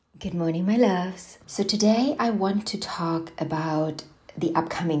Good morning, my loves. So today I want to talk about the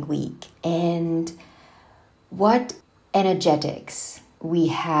upcoming week and what energetics we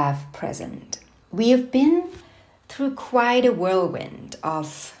have present. We have been through quite a whirlwind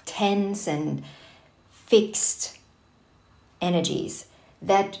of tense and fixed energies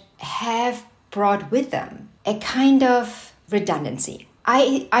that have brought with them a kind of redundancy.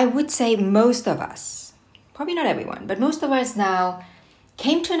 I would say most of us, probably not everyone, but most of us now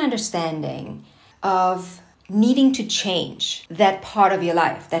came to an understanding of needing to change that part of your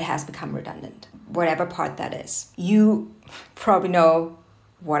life that has become redundant, whatever part that is. You probably know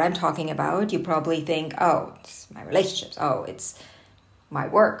what I'm talking about. You probably think, oh, it's my relationships. Oh, it's my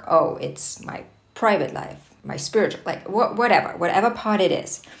work. Oh, it's my private life, my spiritual, like whatever part it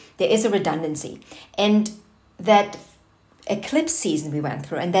is, there is a redundancy. And that eclipse season we went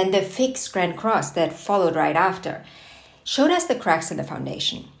through, and then the fixed Grand Cross that followed right after, showed us the cracks in the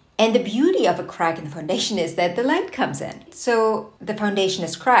foundation. And the beauty of a crack in the foundation is that the light comes in. So the foundation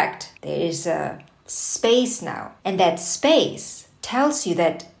is cracked. There is a space now. And that space tells you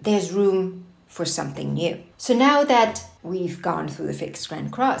that there's room for something new. So now that we've gone through the fixed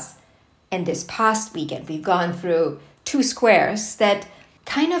Grand Cross, and this past weekend we've gone through two squares that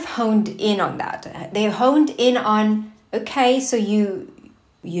kind of honed in on that. They honed in on, okay, so you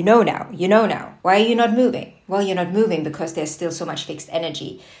know now. Why are you not moving? Well, you're not moving because there's still so much fixed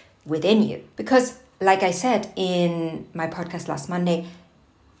energy within you. Because, like I said in my podcast last Monday,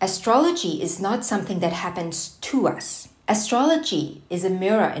 astrology is not something that happens to us. Astrology is a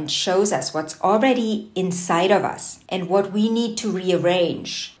mirror and shows us what's already inside of us and what we need to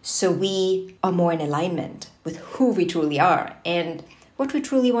rearrange so we are more in alignment with who we truly are and what we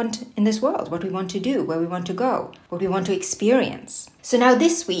truly want in this world, what we want to do, where we want to go, what we want to experience. So now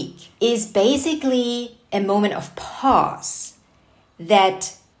this week is basically a moment of pause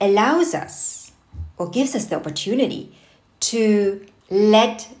that allows us or gives us the opportunity to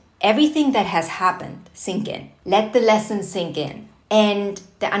let everything that has happened sink in, let the lessons sink in, and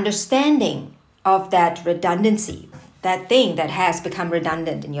the understanding of that redundancy, that thing that has become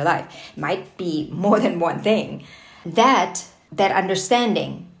redundant in your life, might be more than one thing, that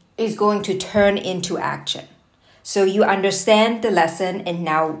understanding is going to turn into action. So you understand the lesson, and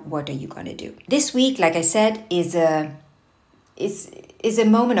now what are you going to do? This week, like I said, is a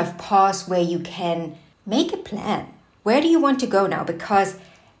moment of pause where you can make a plan. Where do you want to go now? Because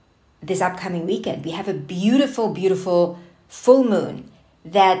this upcoming weekend, we have a beautiful, beautiful full moon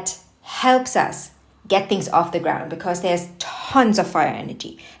that helps us get things off the ground because there's tons of fire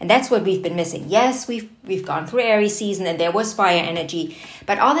energy. And that's what we've been missing. Yes, we've gone through Aries season and there was fire energy,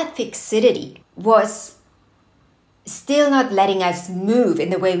 but all that fixity was still not letting us move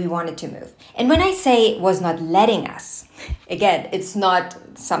in the way we wanted to move. And when I say was not letting us, again, it's not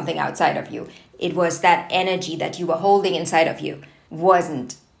something outside of you. It was that energy that you were holding inside of you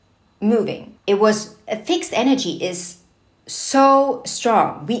wasn't moving. It was a fixed energy is so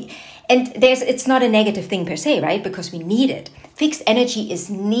strong. It's not a negative thing per se, right? Because we need it. Fixed energy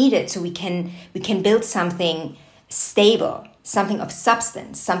is needed so we can build something stable, something of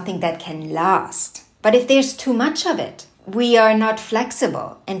substance, something that can last. But if there's too much of it, we are not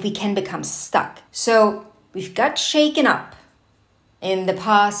flexible and we can become stuck. So we've got shaken up in the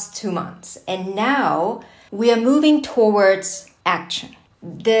past 2 months, and now we are moving towards action.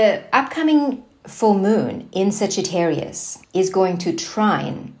 The upcoming full moon in Sagittarius is going to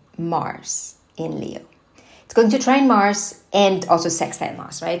trine Mars in Leo. It's going to trine Mars and also sextile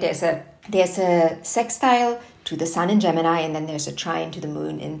Mars, right? There's a sextile to the sun in Gemini, and then there's a trine to the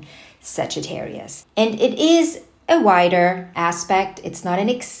moon in Sagittarius. And it is a wider aspect. It's not an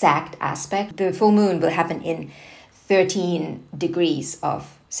exact aspect. The full moon will happen in 13 degrees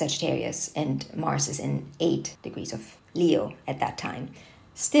of Sagittarius, and Mars is in 8 degrees of Leo at that time.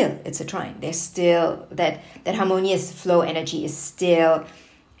 Still, it's a trine. There's still that harmonious flow energy is still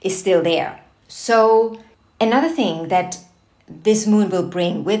there. So another thing that this moon will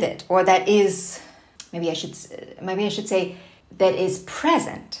bring with it, or that is, maybe I should say, that is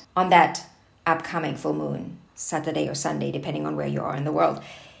present on that upcoming full moon, Saturday or Sunday, depending on where you are in the world,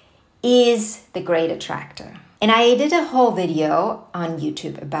 is the Great Attractor. And I did a whole video on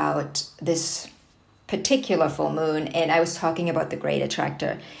YouTube about this particular full moon, and I was talking about the Great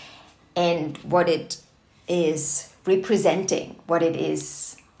Attractor and what it is representing, what it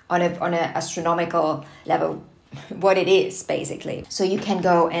is on an astronomical level, what it is basically. So you can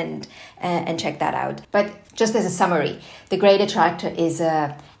go and check that out. But just as a summary, the Great Attractor is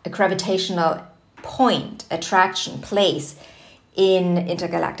a gravitational point, attraction, place in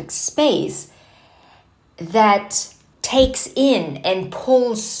intergalactic space that takes in and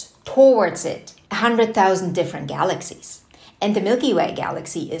pulls towards it 100,000 different galaxies. And the Milky Way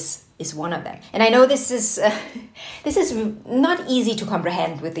galaxy is one of them. And I know this is not easy to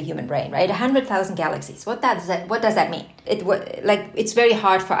comprehend with the human brain, right? 100,000 galaxies. What does that mean? It's very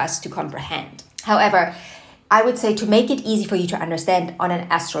hard for us to comprehend. However, I would say, to make it easy for you to understand on an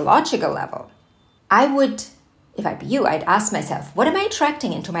astrological level, I would, if I'd be you, I'd ask myself, what am I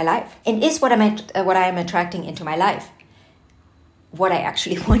attracting into my life? And is what I am attracting into my life what I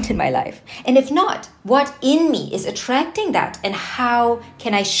actually want in my life? And if not, what in me is attracting that, and how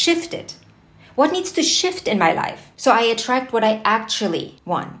can I shift it? What needs to shift in my life so I attract what I actually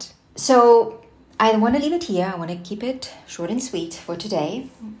want? So I want to leave it here. I want to keep it short and sweet for today.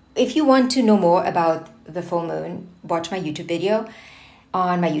 If you want to know more about the full moon, watch my YouTube video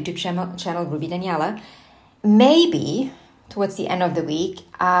on my YouTube channel Ruby Daniela. Maybe towards the end of the week,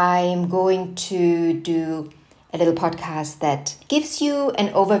 I'm going to do a little podcast that gives you an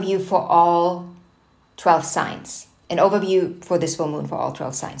overview for all 12 signs. An overview for this full moon for all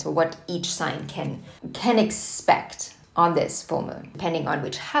 12 signs, or what each sign can expect on this full moon, depending on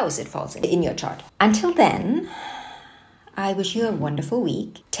which house it falls in your chart. Until then, I wish you a wonderful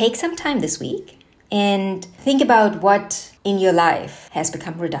week. Take some time this week and think about what in your life has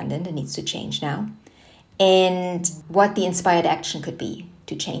become redundant and needs to change now, and what the inspired action could be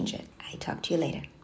to change it. I talk to you later.